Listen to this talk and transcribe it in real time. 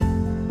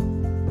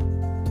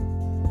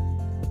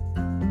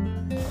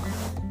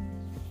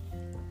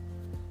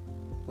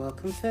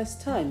welcome first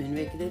time and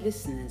regular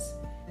listeners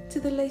to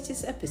the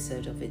latest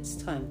episode of It's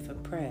Time for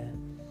Prayer.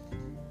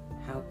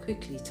 How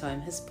quickly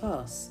time has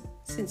passed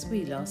since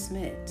we last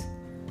met.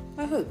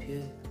 I hope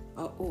you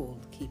are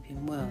all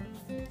keeping well.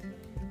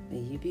 May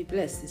you be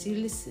blessed as you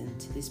listen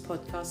to this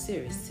podcast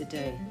series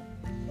today.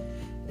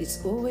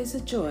 It's always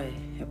a joy,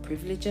 a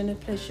privilege and a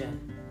pleasure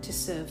to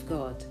serve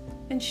God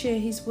and share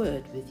His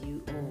word with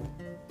you all.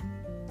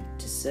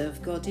 To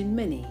serve God in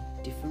many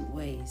different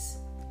ways.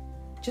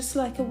 Just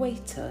like a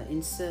waiter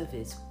in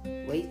service,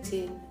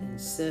 waiting and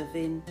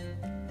serving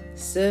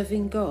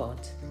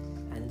God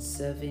and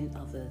serving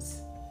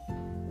others.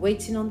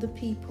 Waiting on the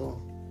people,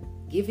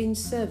 giving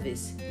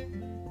service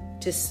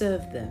to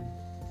serve them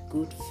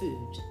good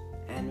food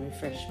and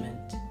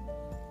refreshment.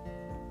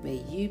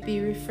 May you be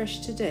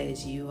refreshed today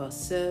as you are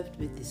served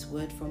with this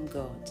word from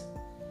God.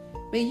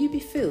 May you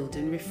be filled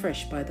and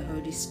refreshed by the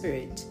Holy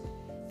Spirit,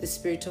 the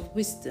Spirit of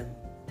wisdom,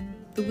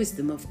 the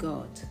wisdom of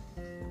God.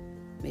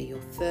 May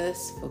your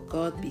thirst for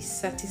God be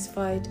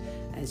satisfied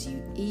as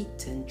you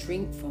eat and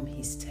drink from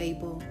His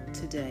table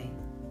today.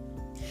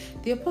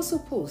 The Apostle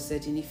Paul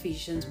said in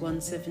Ephesians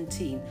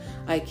 1:17,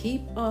 I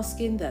keep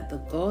asking that the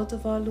God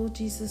of our Lord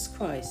Jesus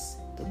Christ,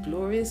 the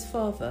glorious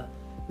Father,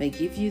 may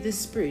give you the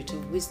spirit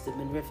of wisdom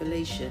and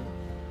revelation,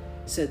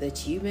 so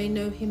that you may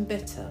know Him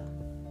better.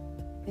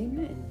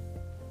 Amen.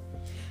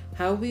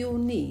 How we all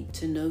need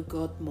to know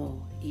God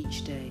more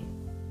each day,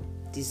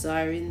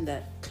 desiring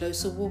that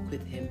closer walk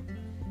with Him,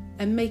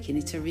 and making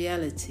it a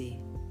reality,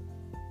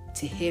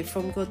 to hear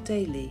from God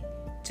daily,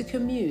 to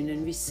commune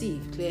and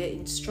receive clear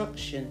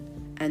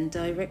instruction and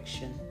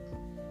direction,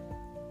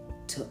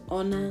 to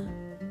honour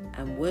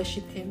and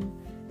worship Him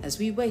as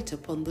we wait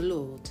upon the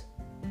Lord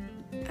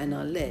and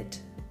are led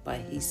by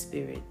His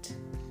Spirit.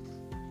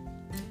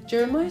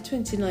 Jeremiah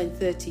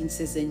 29:13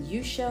 says, And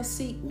you shall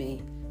seek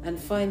me and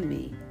find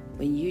me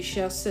when you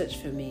shall search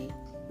for me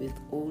with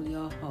all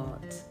your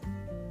heart.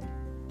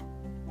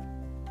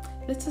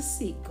 Let us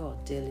seek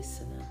God, dear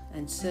listener,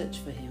 and search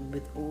for Him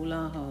with all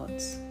our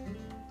hearts.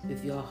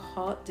 With your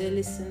heart, dear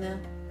listener,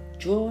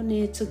 draw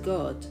near to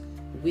God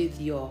with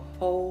your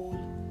whole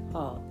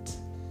heart.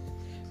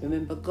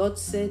 Remember, God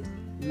said,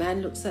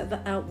 man looks at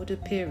the outward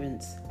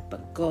appearance,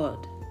 but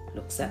God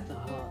looks at the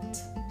heart.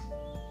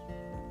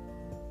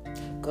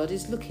 God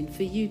is looking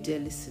for you, dear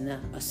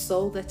listener, a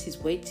soul that is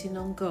waiting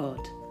on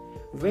God,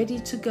 ready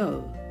to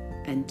go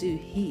and do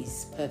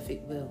His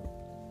perfect will.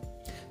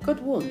 God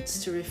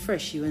wants to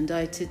refresh you and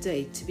I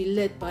today to be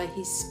led by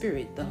His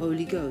Spirit, the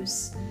Holy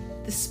Ghost,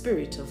 the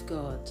Spirit of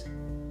God.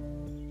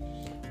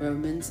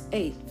 Romans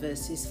 8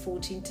 verses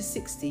 14 to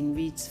 16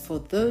 reads, For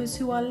those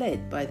who are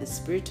led by the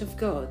Spirit of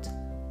God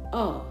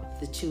are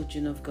the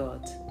children of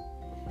God.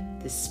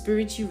 The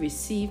Spirit you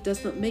receive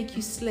does not make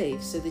you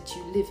slaves so that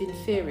you live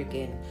in fear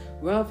again.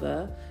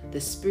 Rather,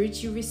 the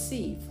Spirit you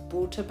receive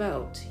brought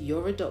about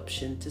your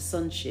adoption to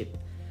sonship,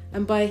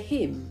 and by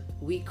Him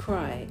we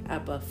cry,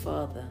 Abba,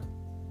 Father.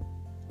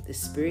 The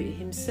Spirit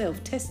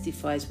Himself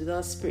testifies with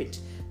our spirit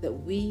that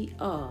we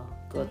are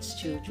God's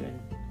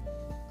children.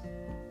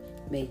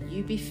 May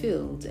you be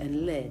filled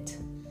and led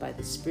by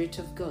the Spirit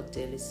of God,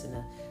 dear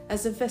listener,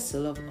 as a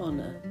vessel of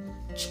honour,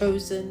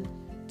 chosen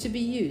to be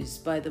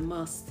used by the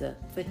Master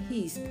for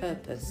His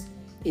purpose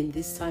in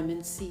this time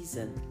and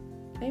season.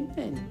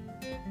 Amen.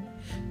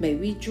 May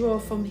we draw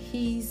from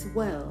His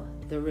well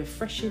the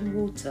refreshing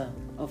water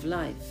of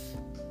life.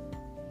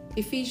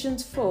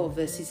 Ephesians 4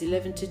 verses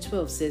 11 to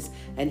 12 says,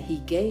 And He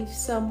gave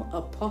some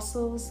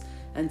apostles,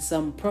 and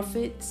some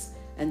prophets,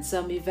 and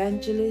some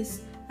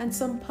evangelists, and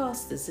some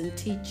pastors and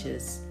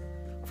teachers,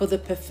 for the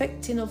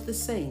perfecting of the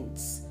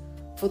saints,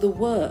 for the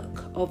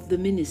work of the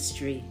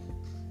ministry,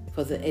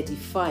 for the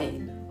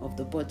edifying of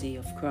the body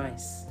of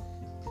Christ.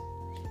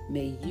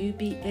 May you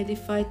be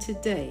edified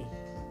today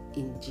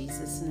in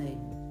Jesus'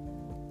 name.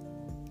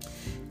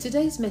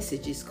 Today's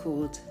message is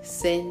called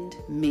Send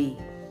Me.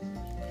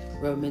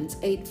 Romans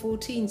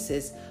 8:14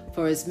 says,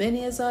 For as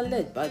many as are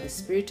led by the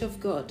Spirit of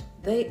God,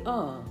 they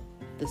are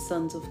the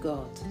sons of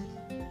God.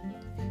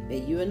 May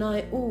you and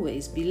I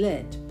always be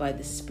led by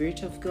the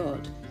Spirit of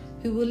God,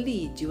 who will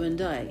lead you and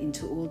I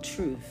into all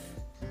truth,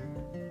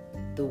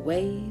 the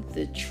way,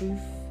 the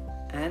truth,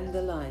 and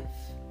the life.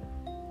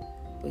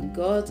 When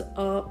God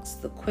asks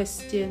the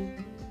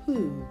question,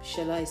 Whom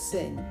shall I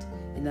send?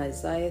 in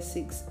Isaiah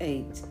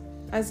 6:8,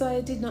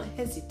 Isaiah did not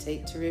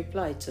hesitate to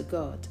reply to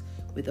God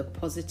with a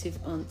positive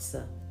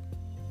answer.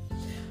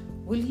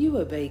 Will you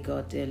obey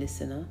God, dear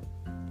listener,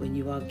 when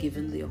you are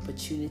given the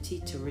opportunity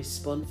to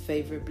respond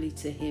favorably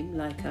to Him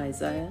like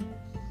Isaiah?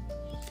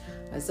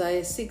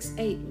 Isaiah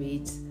 6:8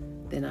 reads,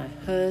 Then I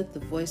heard the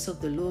voice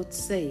of the Lord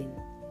saying,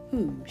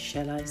 Whom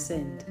shall I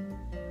send?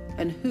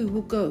 And who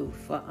will go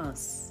for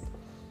us?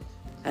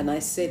 And I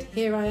said,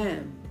 Here I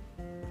am.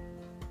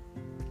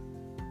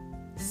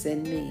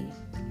 Send me.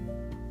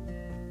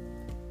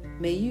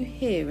 May you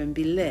hear and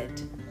be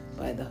led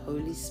by the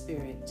Holy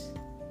Spirit.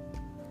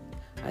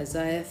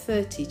 Isaiah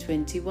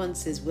 30:21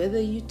 says, Whether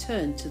you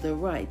turn to the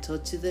right or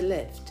to the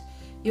left,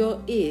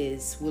 your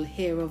ears will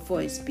hear a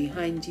voice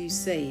behind you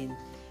saying,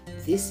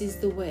 This is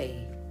the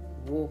way,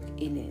 walk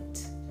in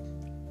it.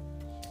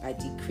 I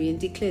decree and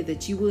declare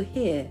that you will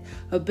hear,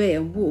 obey,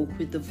 and walk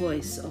with the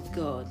voice of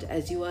God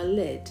as you are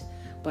led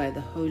by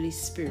the Holy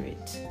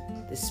Spirit,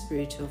 the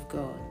Spirit of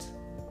God.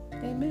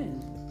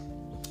 Amen.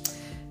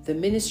 The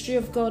ministry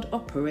of God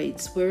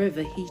operates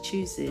wherever He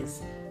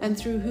chooses and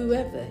through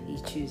whoever He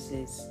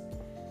chooses.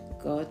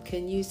 God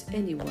can use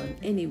anyone,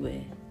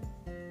 anywhere.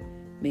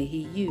 May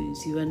He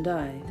use you and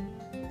I,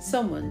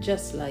 someone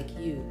just like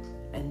you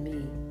and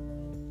me.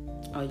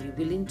 Are you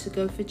willing to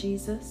go for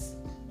Jesus?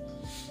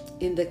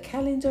 In the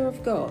calendar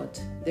of God,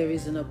 there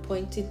is an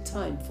appointed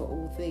time for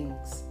all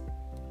things.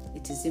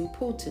 It is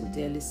important,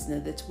 dear listener,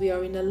 that we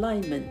are in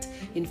alignment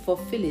in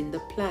fulfilling the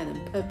plan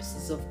and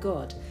purposes of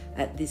God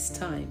at this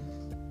time.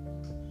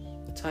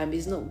 Time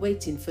is not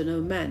waiting for no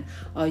man.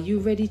 Are you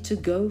ready to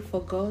go for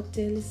God,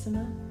 dear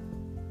listener?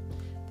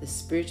 The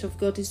Spirit of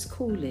God is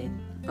calling,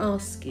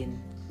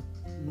 asking,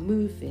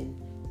 moving,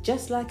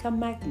 just like a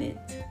magnet,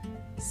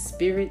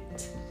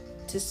 spirit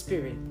to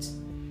spirit.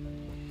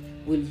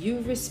 Will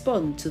you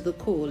respond to the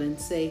call and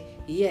say,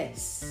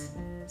 yes,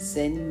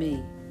 send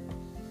me?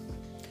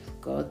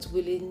 God's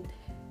willing,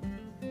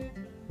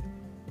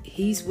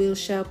 His will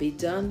shall be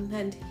done,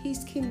 and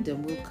His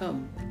kingdom will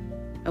come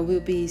and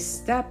will be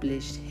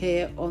established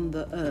here on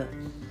the earth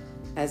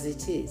as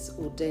it is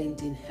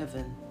ordained in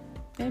heaven.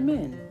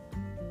 Amen.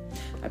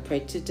 I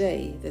pray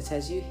today that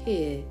as you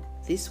hear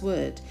this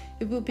word,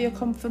 it will be a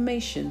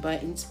confirmation by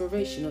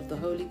inspiration of the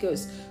Holy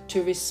Ghost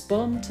to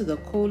respond to the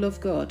call of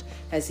God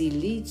as He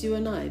leads you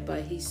and I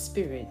by His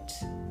Spirit.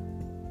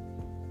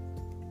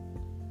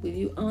 Will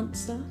you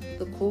answer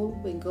the call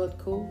when God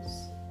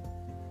calls?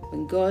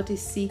 When God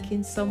is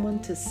seeking someone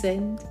to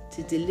send,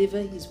 to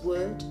deliver His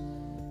word,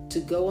 to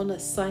go on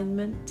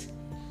assignment,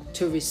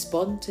 to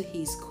respond to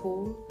His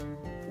call,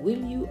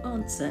 will you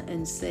answer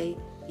and say,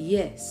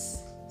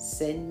 yes,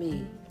 send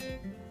me?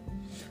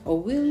 Or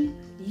will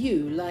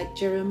you, like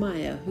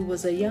Jeremiah, who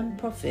was a young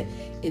prophet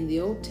in the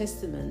Old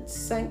Testament,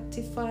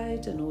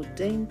 sanctified and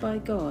ordained by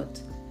God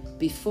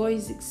before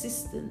his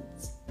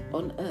existence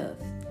on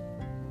earth,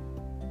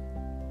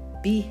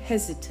 be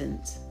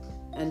hesitant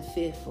and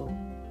fearful?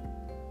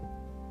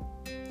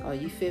 Are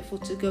you fearful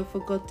to go for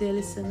God, dear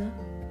listener?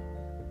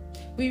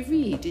 We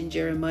read in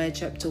Jeremiah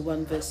chapter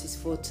 1 verses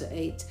 4 to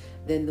 8,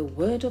 Then the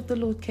word of the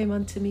Lord came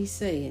unto me,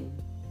 saying,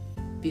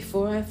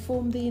 Before I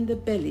formed thee in the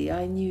belly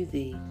I knew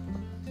thee,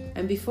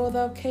 and before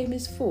thou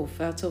camest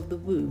forth out of the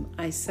womb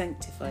I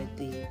sanctified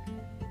thee,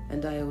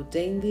 and I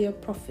ordained thee a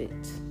prophet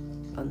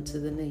unto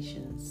the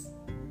nations.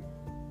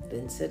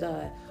 Then said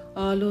I,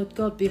 Ah, Lord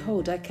God,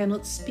 behold, I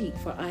cannot speak,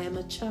 for I am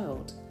a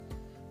child.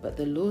 But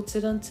the Lord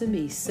said unto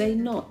me, Say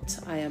not,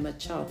 I am a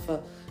child,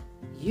 for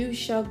you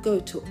shall go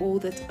to all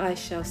that I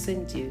shall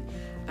send you,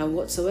 and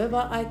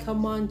whatsoever I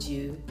command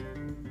you,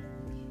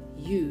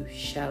 you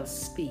shall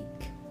speak.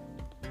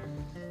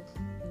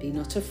 Be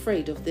not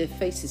afraid of their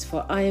faces,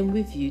 for I am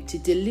with you to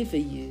deliver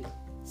you,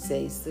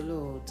 says the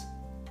Lord.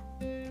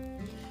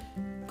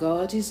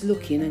 God is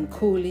looking and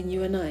calling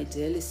you and I,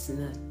 dear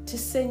listener, to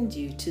send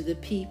you to the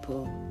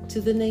people, to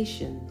the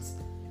nations,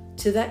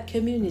 to that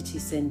community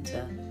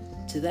centre,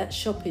 to that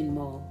shopping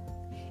mall,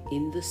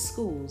 in the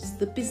schools,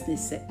 the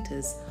business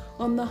sectors,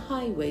 on the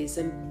highways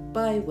and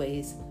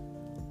byways.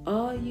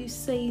 Are you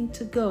saying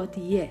to God,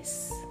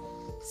 yes,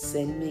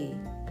 send me?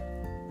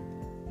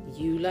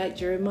 You, like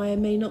Jeremiah,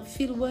 may not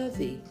feel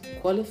worthy,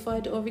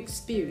 qualified or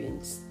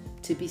experienced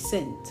to be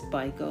sent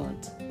by God.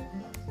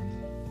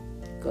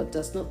 God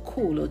does not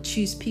call or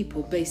choose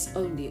people based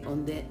only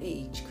on their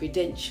age,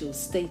 credentials,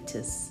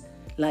 status,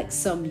 like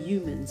some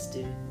humans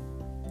do.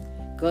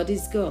 God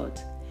is God,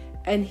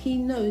 and He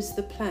knows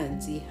the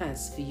plans He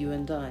has for you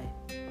and I.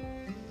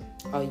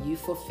 Are you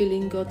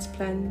fulfilling God's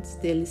plans,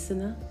 dear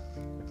listener?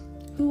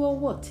 Who or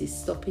what is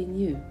stopping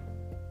you?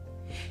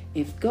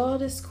 If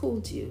God has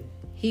called you,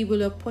 He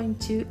will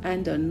appoint you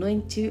and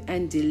anoint you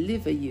and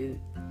deliver you.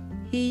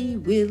 He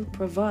will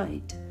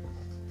provide.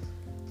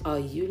 Are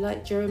you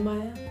like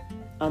Jeremiah,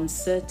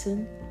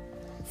 uncertain,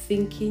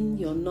 thinking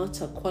you're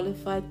not a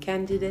qualified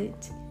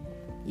candidate,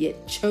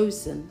 yet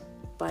chosen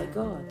by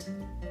God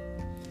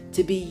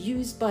to be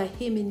used by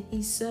Him in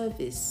His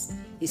service,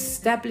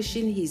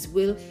 establishing His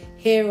will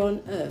here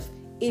on earth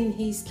in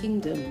His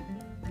kingdom?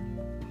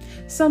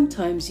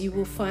 Sometimes you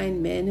will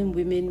find men and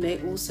women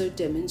may also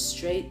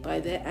demonstrate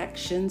by their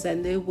actions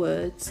and their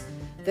words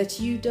that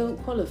you don't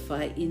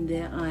qualify in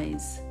their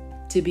eyes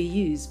to be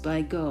used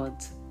by God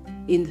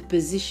in the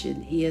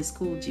position He has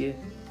called you.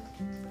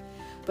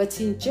 But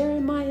in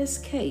Jeremiah's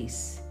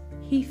case,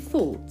 he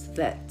thought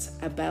that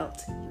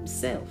about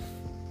himself.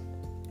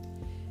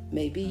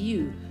 Maybe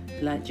you,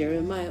 like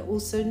Jeremiah,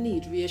 also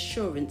need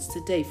reassurance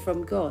today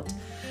from God,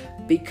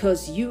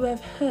 because you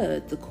have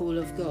heard the call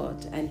of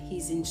God and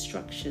His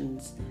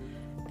instructions,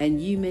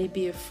 and you may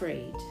be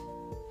afraid.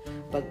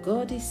 But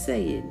God is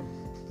saying,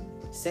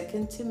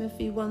 2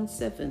 Timothy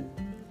 1:7,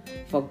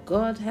 For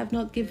God hath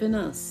not given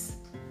us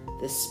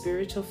the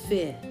spirit of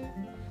fear,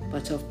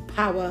 but of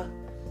power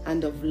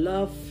and of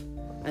love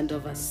and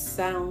of a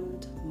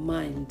sound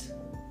mind.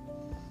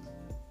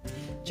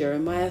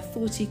 Jeremiah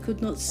thought he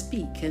could not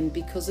speak, and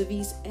because of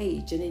his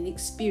age and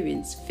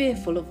inexperience,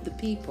 fearful of the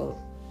people.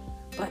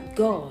 But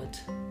God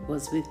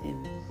was with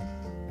him.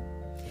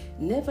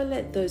 Never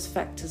let those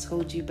factors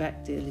hold you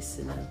back, dear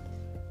listener.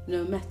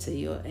 No matter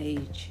your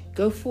age,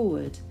 go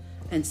forward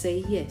and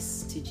say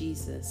yes to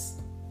Jesus.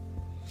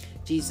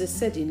 Jesus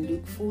said in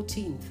Luke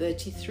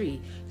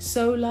 14:33,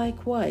 "So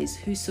likewise,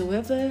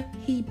 whosoever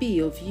he be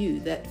of you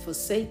that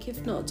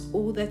forsaketh not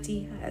all that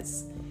he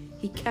has,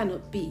 he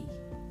cannot be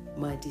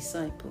my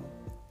disciple."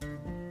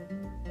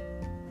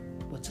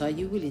 What are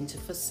you willing to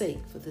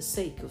forsake for the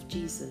sake of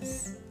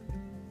Jesus?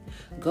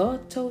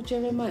 God told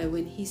Jeremiah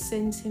when he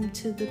sends him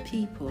to the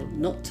people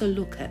not to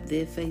look at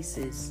their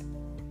faces,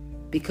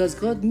 because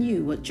God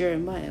knew what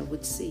Jeremiah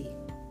would see.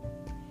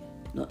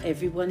 Not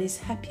everyone is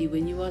happy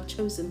when you are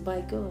chosen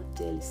by God,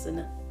 dear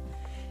listener.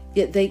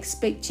 Yet they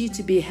expect you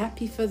to be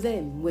happy for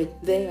them when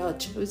they are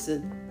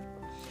chosen.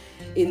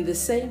 In the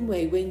same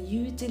way, when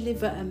you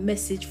deliver a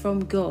message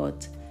from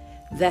God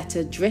that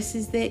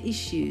addresses their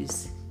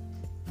issues,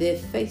 their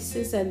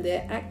faces and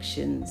their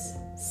actions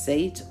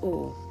say it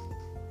all.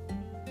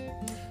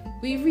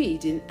 We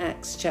read in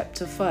Acts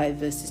chapter 5,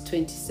 verses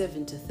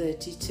 27 to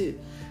 32,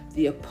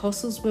 the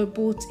apostles were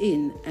brought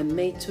in and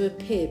made to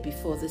appear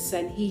before the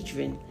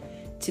Sanhedrin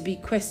to be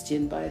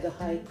questioned by the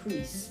high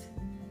priest.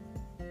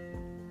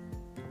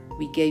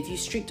 "We gave you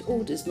strict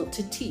orders not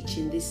to teach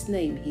in this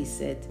name," he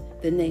said,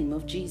 "the name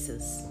of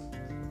Jesus.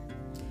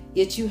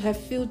 Yet you have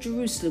filled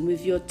Jerusalem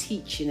with your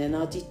teaching and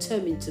are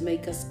determined to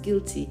make us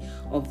guilty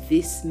of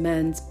this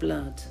man's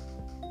blood."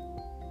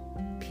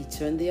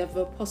 Peter and the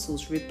other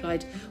apostles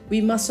replied,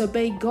 "We must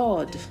obey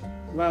God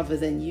rather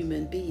than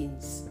human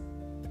beings.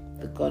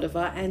 The God of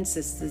our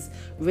ancestors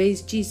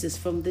raised Jesus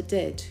from the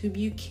dead, whom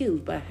you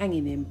killed by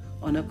hanging him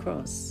on a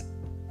cross.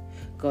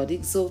 God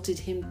exalted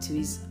him to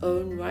his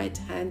own right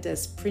hand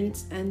as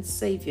Prince and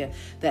Saviour,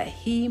 that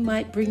he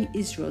might bring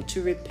Israel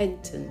to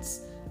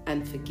repentance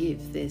and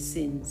forgive their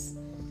sins."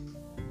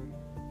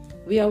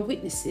 We are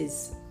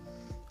witnesses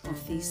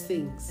of these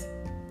things,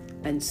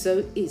 and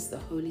so is the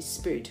Holy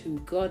Spirit,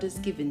 whom God has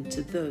given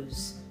to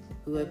those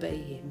who obey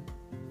him.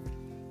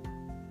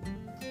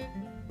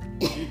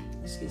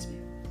 Excuse me.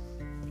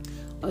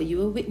 Are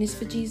you a witness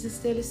for Jesus,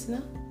 dear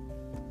listener?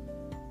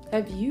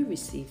 Have you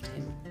received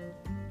him?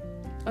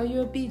 Are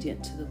you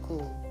obedient to the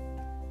call?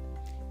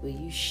 Will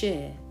you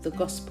share the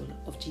gospel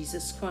of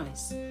Jesus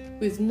Christ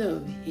with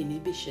no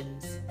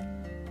inhibitions?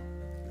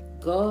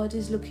 God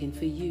is looking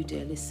for you,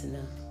 dear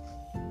listener.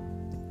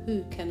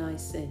 Who can I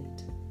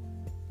send?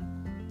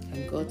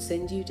 Can God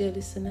send you, dear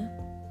listener?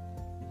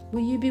 Will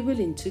you be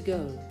willing to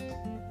go?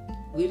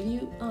 Will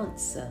you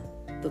answer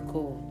the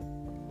call?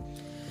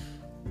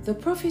 The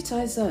prophet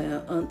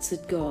Isaiah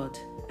answered God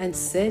and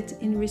said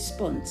in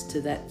response to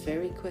that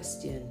very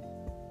question,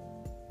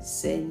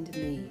 "Send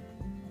me."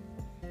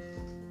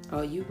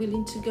 Are you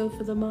willing to go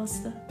for the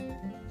Master?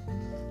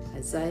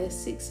 Isaiah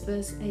 6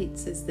 verse 8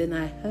 says, "Then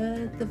I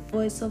heard the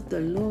voice of the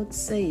Lord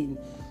saying,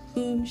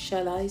 Whom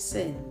shall I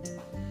send?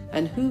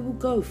 And who will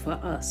go for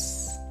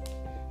us?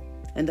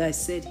 And I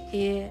said,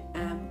 Here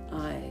am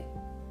I,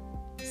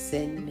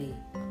 send me."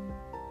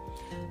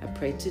 I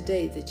pray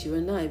today that you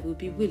and I will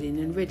be willing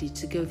and ready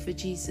to go for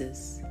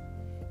Jesus.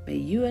 May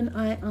you and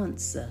I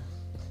answer,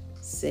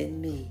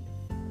 "Send me."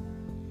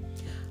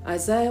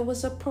 Isaiah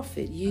was a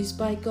prophet used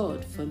by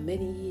God for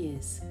many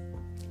years.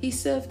 He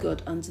served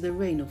God under the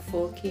reign of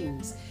 4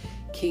 kings,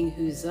 King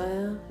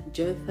Uzziah,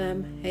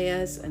 Jotham,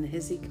 Ahaz, and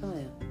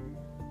Hezekiah.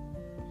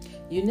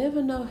 You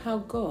never know how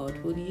God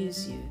will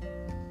use you.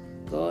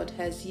 God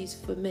has used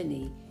for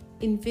many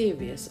in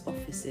various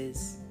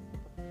offices.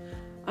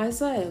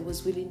 Isaiah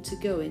was willing to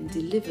go and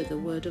deliver the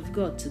word of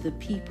God to the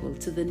people,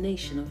 to the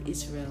nation of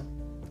Israel.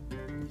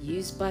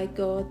 Used by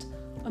God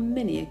on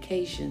many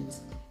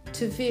occasions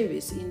to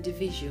various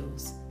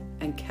individuals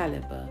and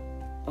caliber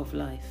of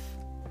life.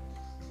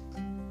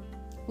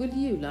 Will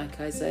you, like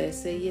Isaiah,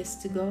 say yes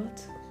to God?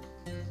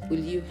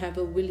 Will you have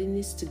a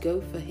willingness to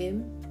go for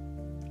him?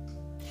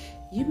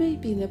 You may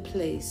be in a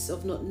place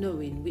of not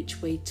knowing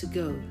which way to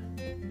go.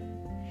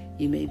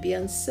 You may be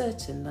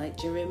uncertain, like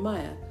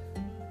Jeremiah,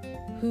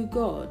 who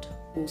God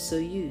also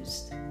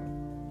used.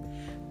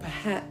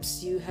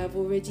 Perhaps you have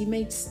already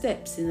made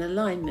steps in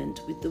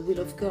alignment with the will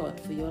of God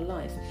for your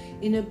life,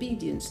 in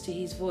obedience to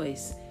his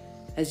voice,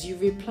 as you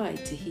reply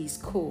to his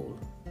call,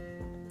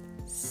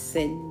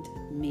 "Send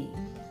me."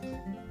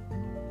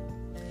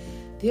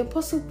 The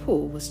Apostle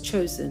Paul was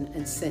chosen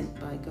and sent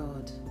by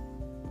God.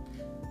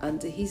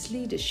 Under his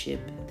leadership,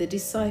 the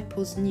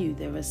disciples knew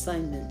their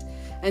assignment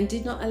and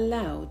did not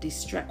allow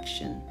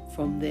distraction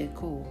from their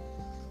call.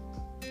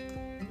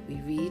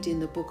 We read in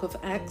the book of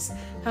Acts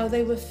how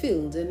they were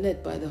filled and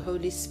led by the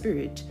Holy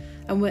Spirit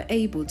and were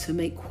able to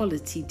make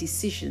quality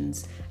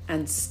decisions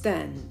and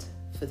stand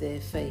for their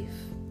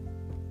faith.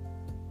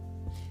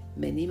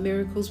 Many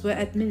miracles were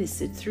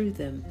administered through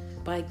them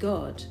by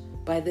God,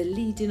 by the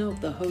leading of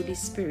the Holy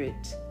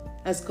Spirit,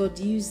 as God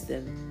used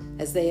them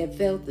as they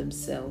availed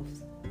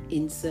themselves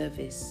in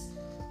service.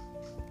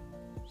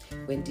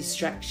 When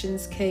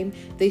distractions came,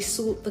 they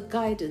sought the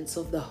guidance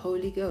of the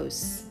Holy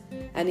Ghost,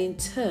 and in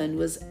turn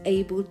was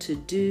able to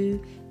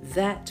do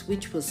that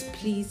which was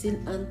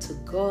pleasing unto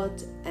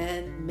God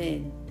and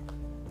men.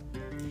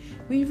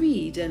 We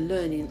read and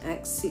learn in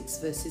Acts 6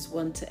 verses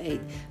 1 to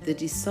 8, the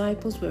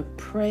disciples were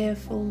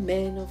prayerful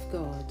men of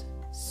God,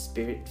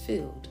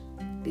 spirit-filled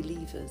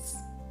believers.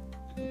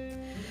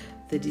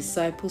 The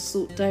disciples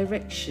sought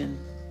direction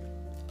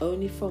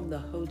only from the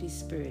Holy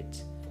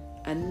Spirit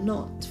and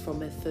not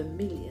from a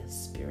familiar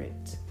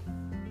spirit.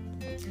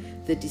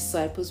 The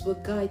disciples were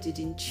guided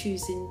in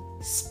choosing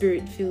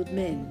spirit-filled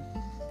men,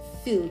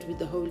 filled with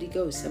the Holy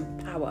Ghost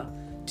and power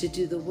to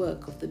do the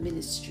work of the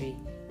ministry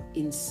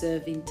in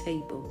serving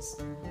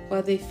tables,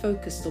 while they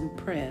focused on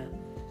prayer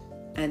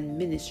and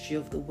ministry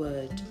of the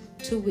word,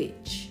 to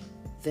which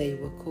they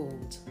were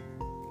called.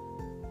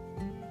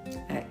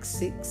 Acts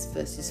 6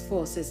 verses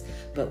 4 says,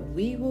 "But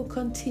we will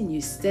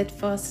continue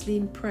steadfastly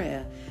in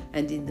prayer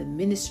and in the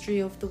ministry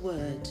of the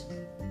word."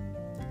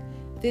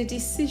 Their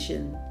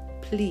decision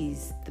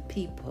pleased the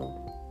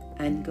people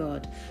and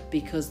God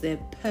because their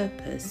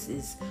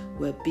purposes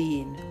were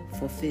being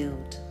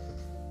fulfilled.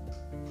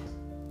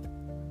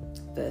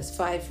 Verse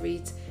 5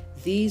 reads,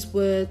 "These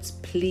words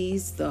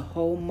pleased the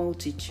whole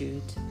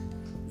multitude.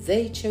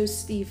 They chose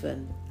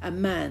Stephen, a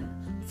man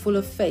full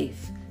of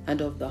faith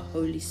and of the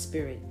Holy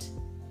Spirit,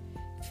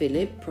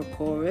 Philip,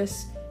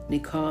 Prochorus,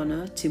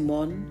 Nicanor,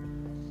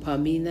 Timon,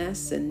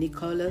 Parmenas, and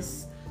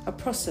Nicholas, a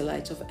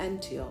proselyte of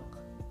Antioch."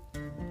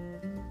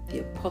 The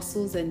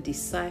apostles and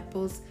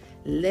disciples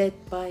led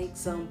by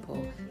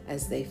example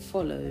as they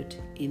followed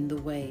in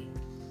the way.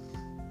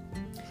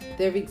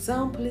 Their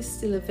example is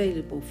still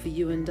available for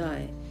you and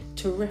I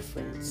to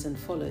reference and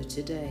follow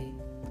today.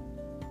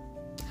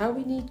 How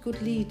we need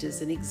good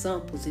leaders and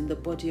examples in the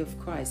body of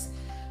Christ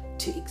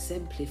to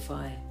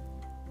exemplify.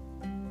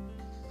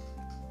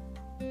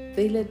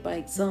 They led by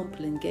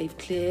example and gave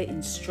clear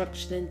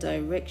instruction and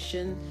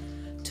direction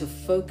to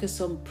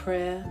focus on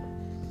prayer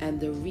and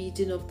the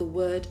reading of the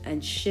word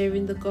and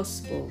sharing the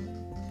gospel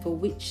for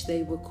which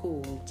they were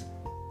called.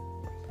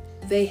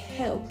 They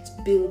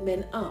helped build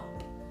men up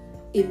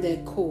in their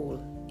call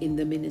in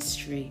the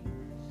ministry.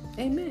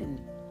 Amen.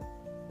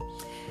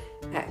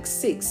 Acts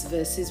 6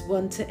 verses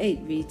 1 to 8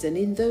 reads, "And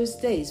in those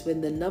days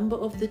when the number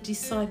of the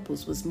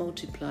disciples was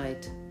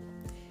multiplied,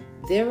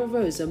 there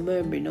arose a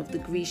murmuring of the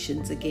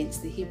Grecians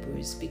against the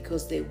Hebrews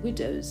because their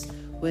widows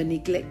were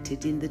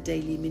neglected in the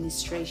daily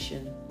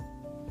ministration.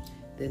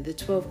 Then the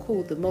 12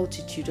 called the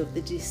multitude of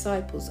the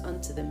disciples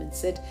unto them and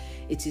said,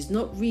 It is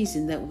not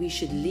reason that we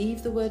should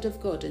leave the word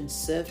of God and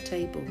serve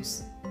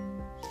tables.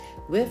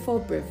 Wherefore,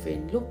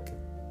 brethren, look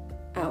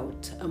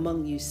out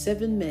among you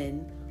 7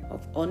 men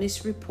of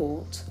honest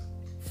report,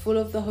 full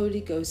of the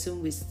Holy Ghost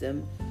and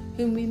wisdom,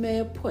 whom we may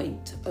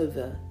appoint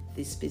over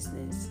this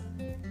business.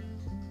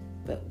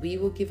 But we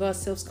will give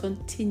ourselves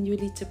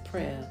continually to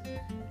prayer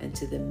and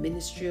to the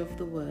ministry of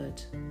the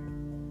word."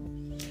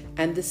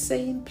 And the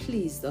saying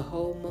pleased the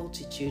whole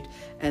multitude,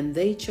 and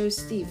they chose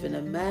Stephen,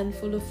 a man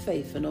full of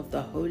faith and of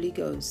the Holy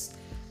Ghost,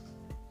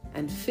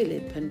 and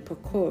Philip and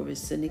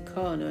Prochorus and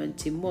Nicanor and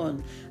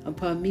Timon and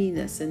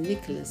Parmenas and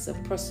Nicholas, a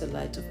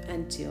proselyte of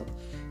Antioch,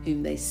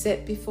 whom they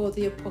set before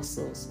the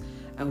apostles.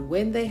 And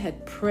when they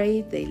had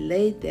prayed, they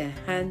laid their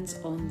hands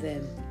on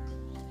them.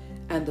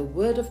 And the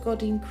word of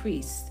God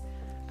increased,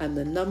 and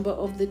the number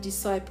of the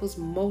disciples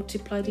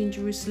multiplied in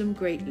Jerusalem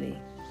greatly,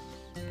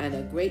 and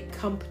a great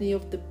company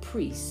of the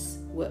priests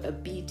were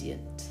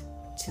obedient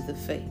to the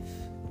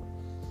faith.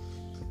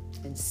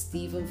 And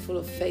Stephen, full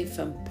of faith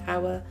and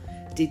power,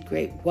 did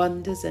great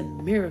wonders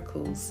and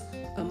miracles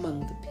among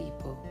the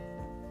people.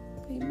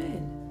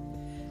 Amen.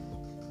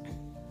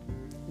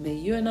 May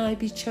you and I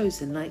be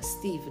chosen like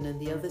Stephen and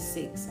the other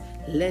 6,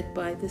 led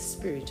by the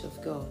Spirit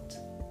of God.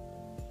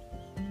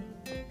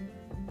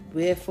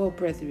 Wherefore,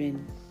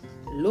 brethren,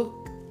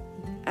 look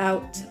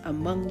out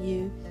among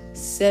you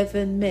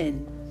 7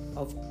 men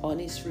of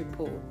honest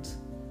report,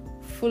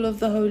 full of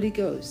the Holy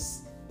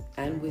Ghost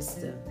and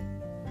wisdom,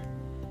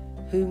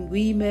 whom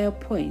we may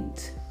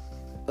appoint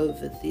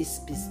over this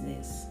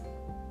business.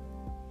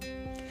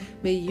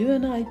 May you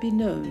and I be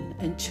known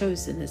and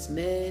chosen as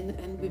men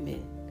and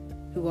women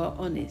who are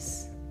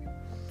honest,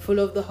 full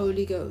of the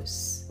Holy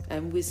Ghost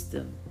and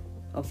wisdom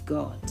of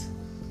God.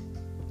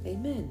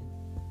 Amen.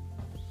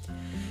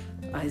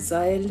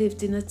 Isaiah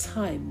lived in a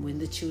time when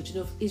the children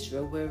of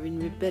Israel were in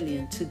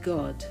rebellion to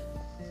God,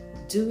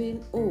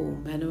 doing all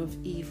manner of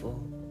evil,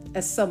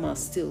 as some are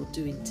still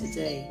doing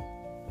today.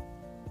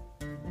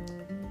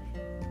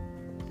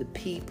 The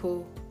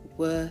people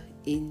were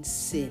in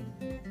sin.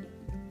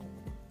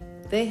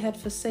 They had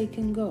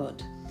forsaken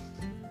God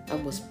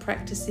and was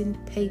practicing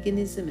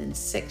paganism and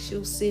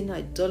sexual sin,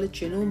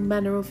 idolatry, and all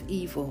manner of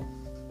evil.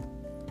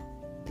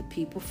 The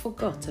people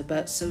forgot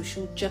about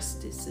social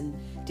justice and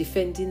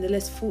defending the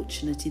less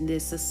fortunate in their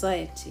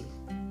society.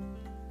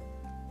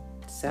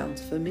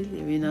 Sounds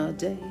familiar in our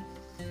day.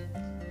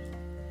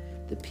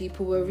 The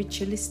people were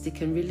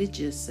ritualistic and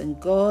religious,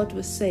 and God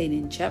was saying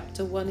in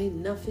chapter 1,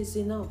 enough is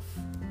enough.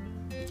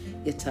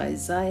 Yet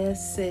Isaiah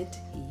said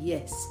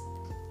yes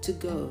to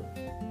go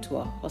to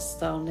a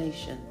hostile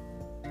nation.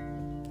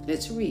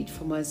 Let's read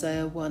from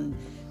Isaiah 1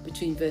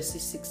 between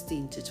verses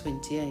 16 to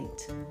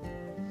 28.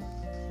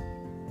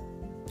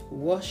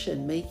 Wash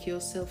and make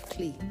yourself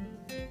clean.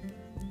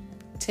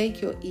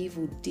 Take your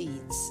evil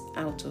deeds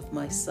out of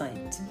my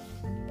sight.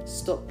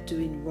 Stop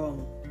doing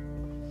wrong.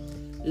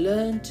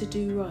 Learn to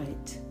do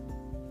right.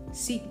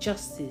 Seek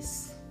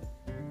justice.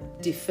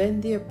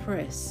 Defend the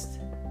oppressed.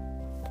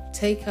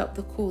 Take up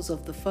the cause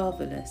of the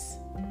fatherless.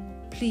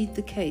 Plead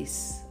the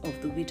case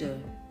of the widow.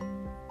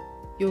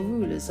 Your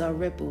rulers are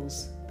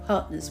rebels,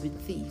 partners with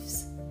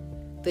thieves.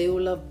 They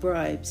all love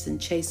bribes and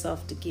chase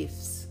after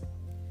gifts.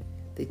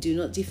 They do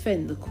not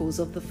defend the cause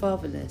of the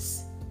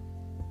fatherless.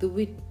 The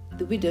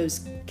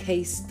widow's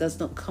case does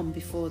not come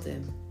before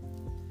them.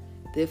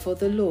 Therefore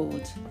the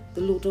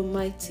Lord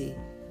Almighty,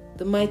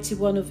 the Mighty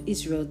One of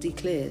Israel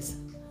declares,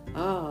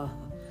 I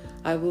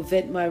will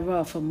vent my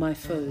wrath on my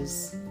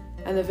foes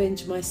and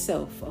avenge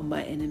myself on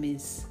my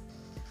enemies.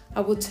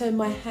 I will turn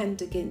my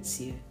hand against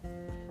you,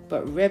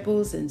 but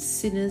rebels and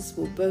sinners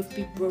will both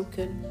be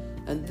broken,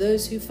 and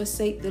those who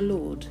forsake the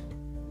Lord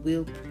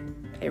will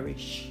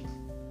perish.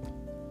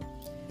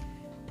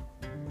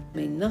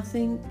 May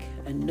nothing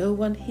and no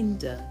one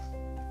hinder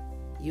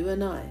you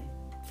and I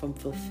from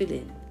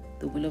fulfilling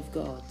the will of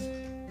God,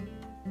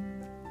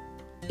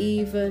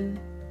 even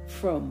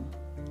from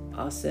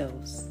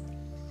ourselves.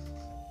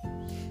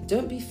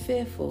 Don't be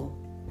fearful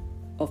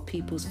of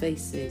people's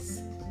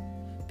faces,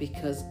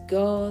 because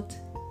God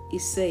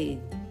is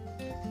saying,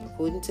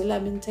 according to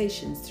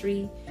Lamentations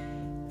 3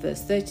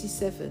 verse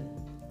 37,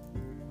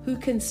 who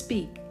can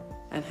speak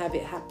and have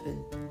it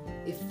happen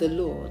if the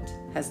Lord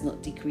has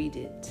not decreed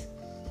it?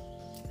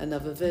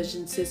 Another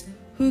version says,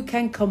 who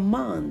can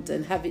command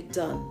and have it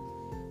done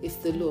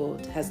if the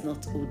Lord has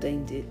not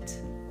ordained it?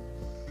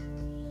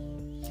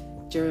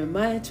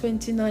 Jeremiah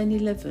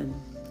 29:11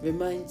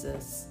 reminds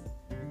us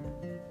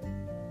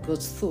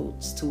God's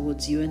thoughts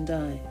towards you and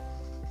I.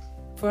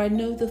 For I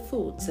know the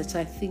thoughts that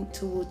I think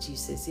towards you,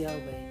 says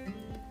Yahweh,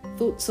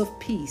 thoughts of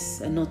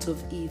peace and not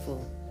of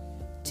evil,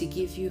 to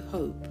give you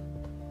hope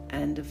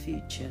and a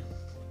future.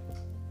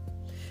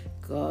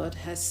 God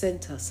has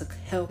sent us a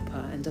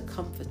helper and a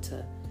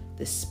comforter,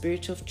 the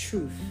Spirit of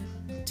truth,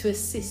 to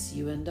assist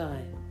you and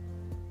I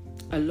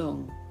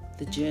along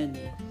the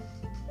journey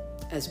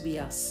as we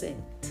are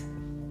sent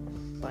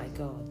by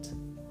God.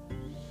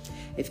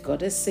 If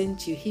God has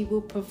sent you, He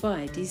will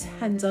provide. His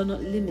hands are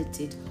not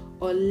limited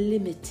or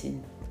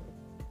limiting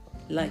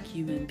like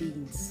human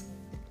beings.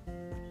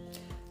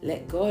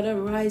 Let God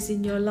arise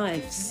in your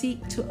life.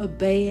 Seek to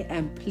obey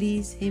and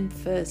please Him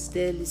first,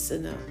 dear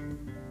listener.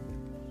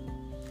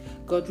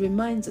 God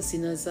reminds us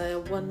in Isaiah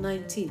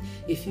 1:19,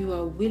 if you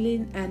are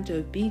willing and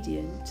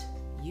obedient,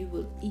 you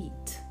will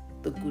eat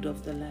the good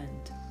of the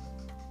land.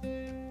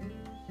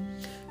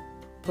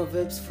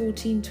 Proverbs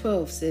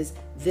 14:12 says,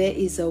 there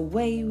is a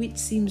way which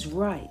seems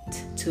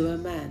right to a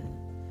man,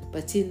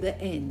 but in the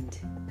end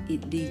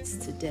it leads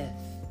to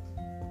death.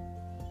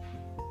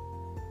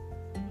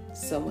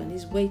 Someone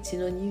is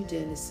waiting on you,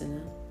 dear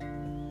listener,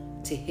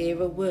 to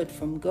hear a word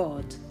from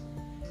God.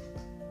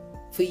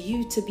 For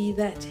you to be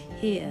that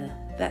ear,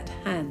 that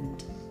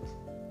hand.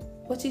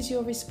 What is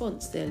your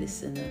response, dear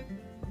listener?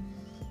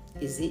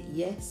 Is it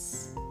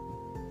yes?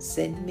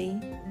 Send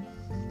me?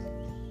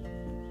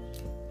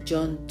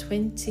 John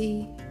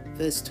 20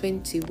 verse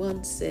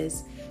 21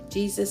 says,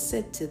 Jesus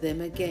said to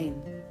them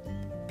again,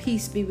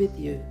 peace be with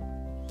you.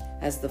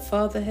 As the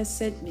Father has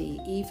sent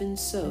me, even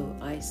so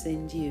I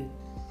send you.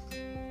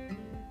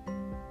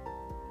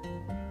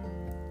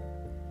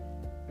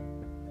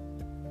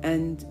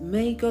 And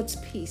may God's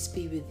peace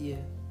be with you.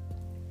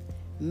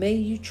 May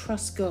you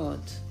trust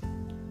God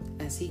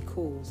as He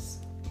calls.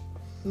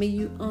 May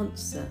you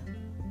answer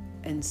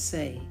and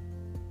say,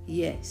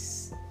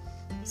 yes,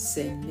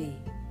 send me.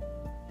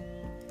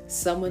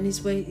 Someone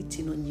is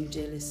waiting on you,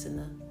 dear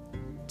listener,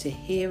 to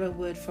hear a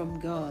word from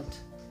God,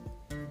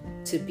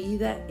 to be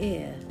that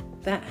ear,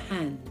 that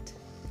hand.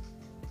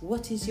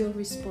 What is your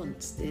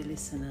response, dear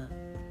listener?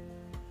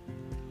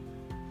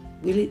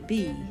 Will it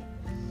be,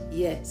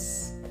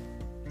 yes,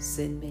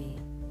 send me?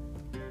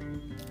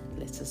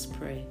 Let us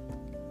pray.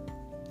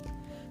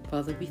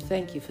 Father, we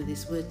thank you for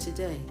this word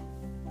today.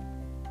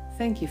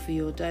 Thank you for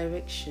your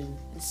direction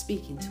and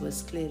speaking to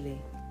us clearly.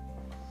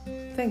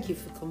 Thank you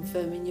for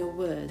confirming your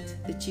word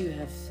that you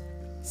have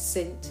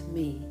sent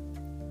me.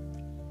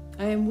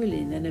 I am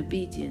willing and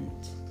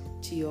obedient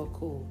to your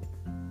call.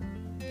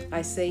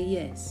 I say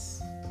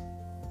yes,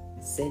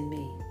 send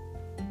me.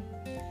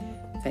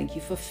 Thank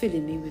you for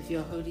filling me with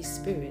your Holy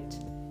Spirit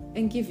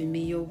and giving me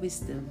your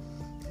wisdom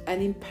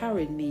and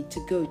empowering me to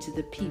go to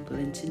the people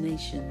and to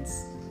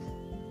nations.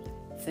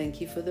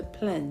 Thank you for the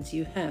plans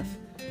you have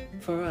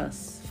for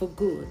us, for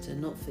good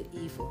and not for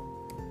evil.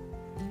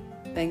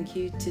 Thank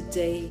you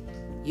today,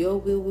 your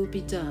will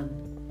be done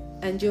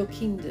and your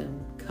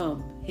kingdom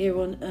come here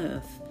on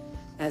earth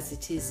as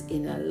it is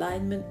in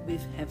alignment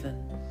with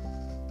heaven.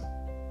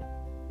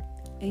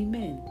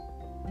 Amen.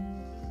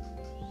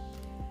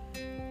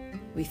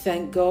 We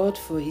thank God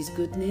for his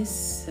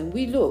goodness, and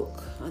we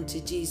look unto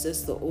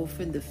Jesus, the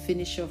author and the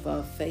finisher of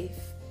our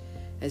faith,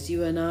 as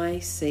you and I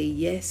say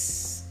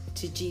yes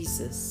to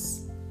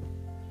Jesus.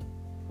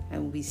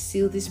 And we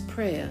seal this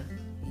prayer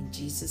in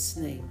Jesus'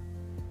 name.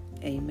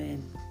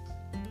 Amen.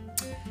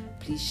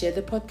 Please share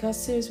the podcast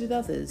series with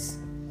others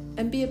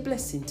and be a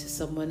blessing to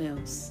someone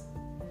else.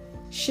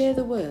 Share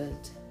the word.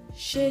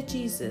 Share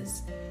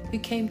Jesus, who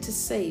came to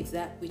save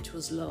that which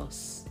was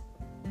lost.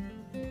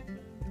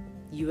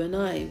 You and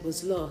I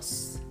was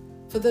lost,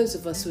 for those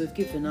of us who have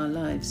given our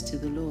lives to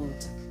the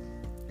Lord.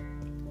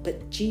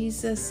 But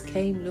Jesus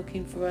came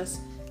looking for us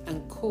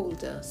and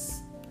called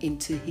us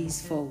into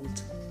his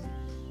fold.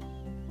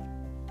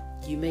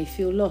 You may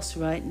feel lost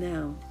right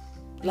now,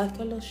 like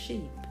a lost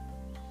sheep.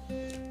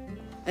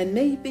 And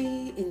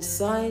maybe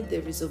inside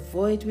there is a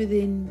void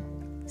within,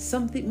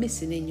 something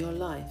missing in your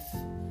life,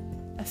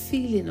 a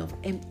feeling of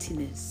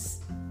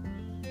emptiness.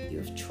 You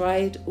have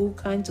tried all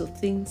kinds of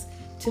things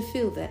to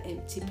fill that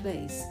empty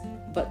place,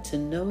 but to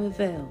no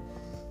avail.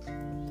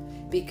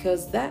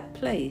 Because that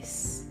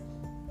place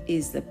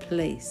is the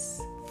place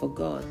for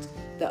God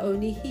that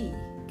only he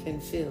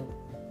can fill.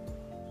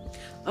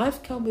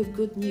 I've come with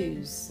good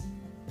news.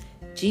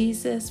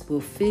 Jesus will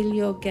fill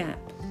your gap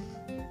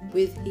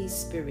with his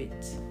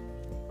Spirit.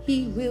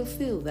 He will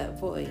fill that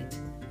void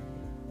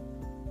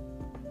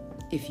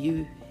if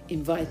you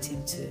invite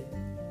him to.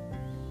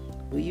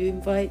 Will you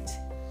invite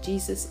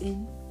Jesus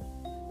in?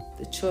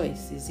 The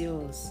choice is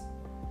yours.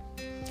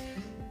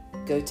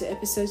 Go to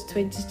episodes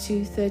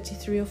 22,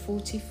 33 or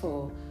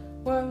 44,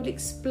 where I will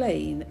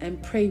explain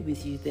and pray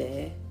with you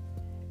there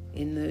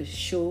in the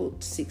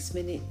short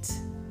 6-minute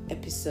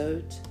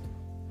episode,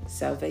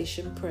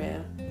 Salvation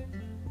Prayer,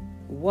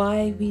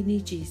 why we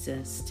need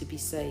Jesus to be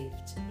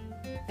saved,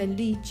 and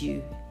lead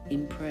you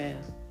in prayer.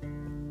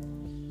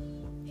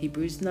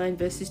 Hebrews 9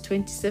 verses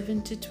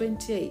 27 to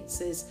 28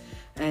 says,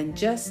 "And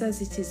just as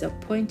it is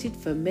appointed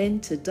for men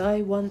to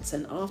die once,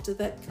 and after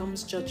that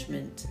comes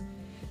judgment,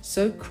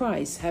 so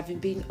Christ, having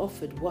been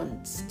offered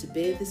once to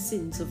bear the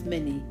sins of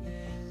many,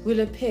 will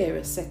appear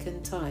a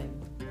second time,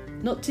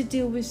 not to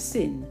deal with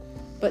sin,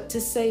 but to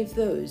save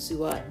those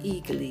who are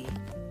eagerly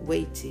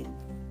waiting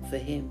for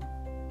him."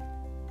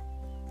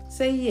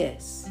 Say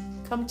yes,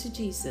 come to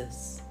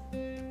Jesus.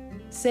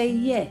 Say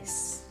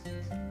yes,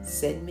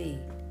 send me.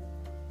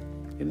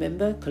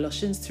 Remember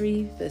Colossians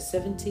 3 verse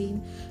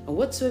 17, "And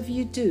whatsoever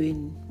you do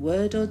in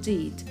word or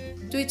deed,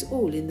 do it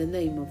all in the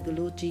name of the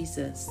Lord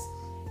Jesus,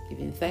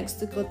 giving thanks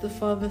to God the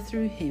Father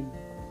through him."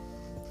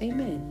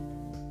 Amen.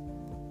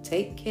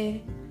 Take care,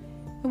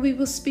 and we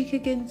will speak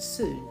again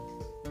soon.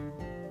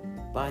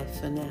 Bye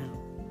for now.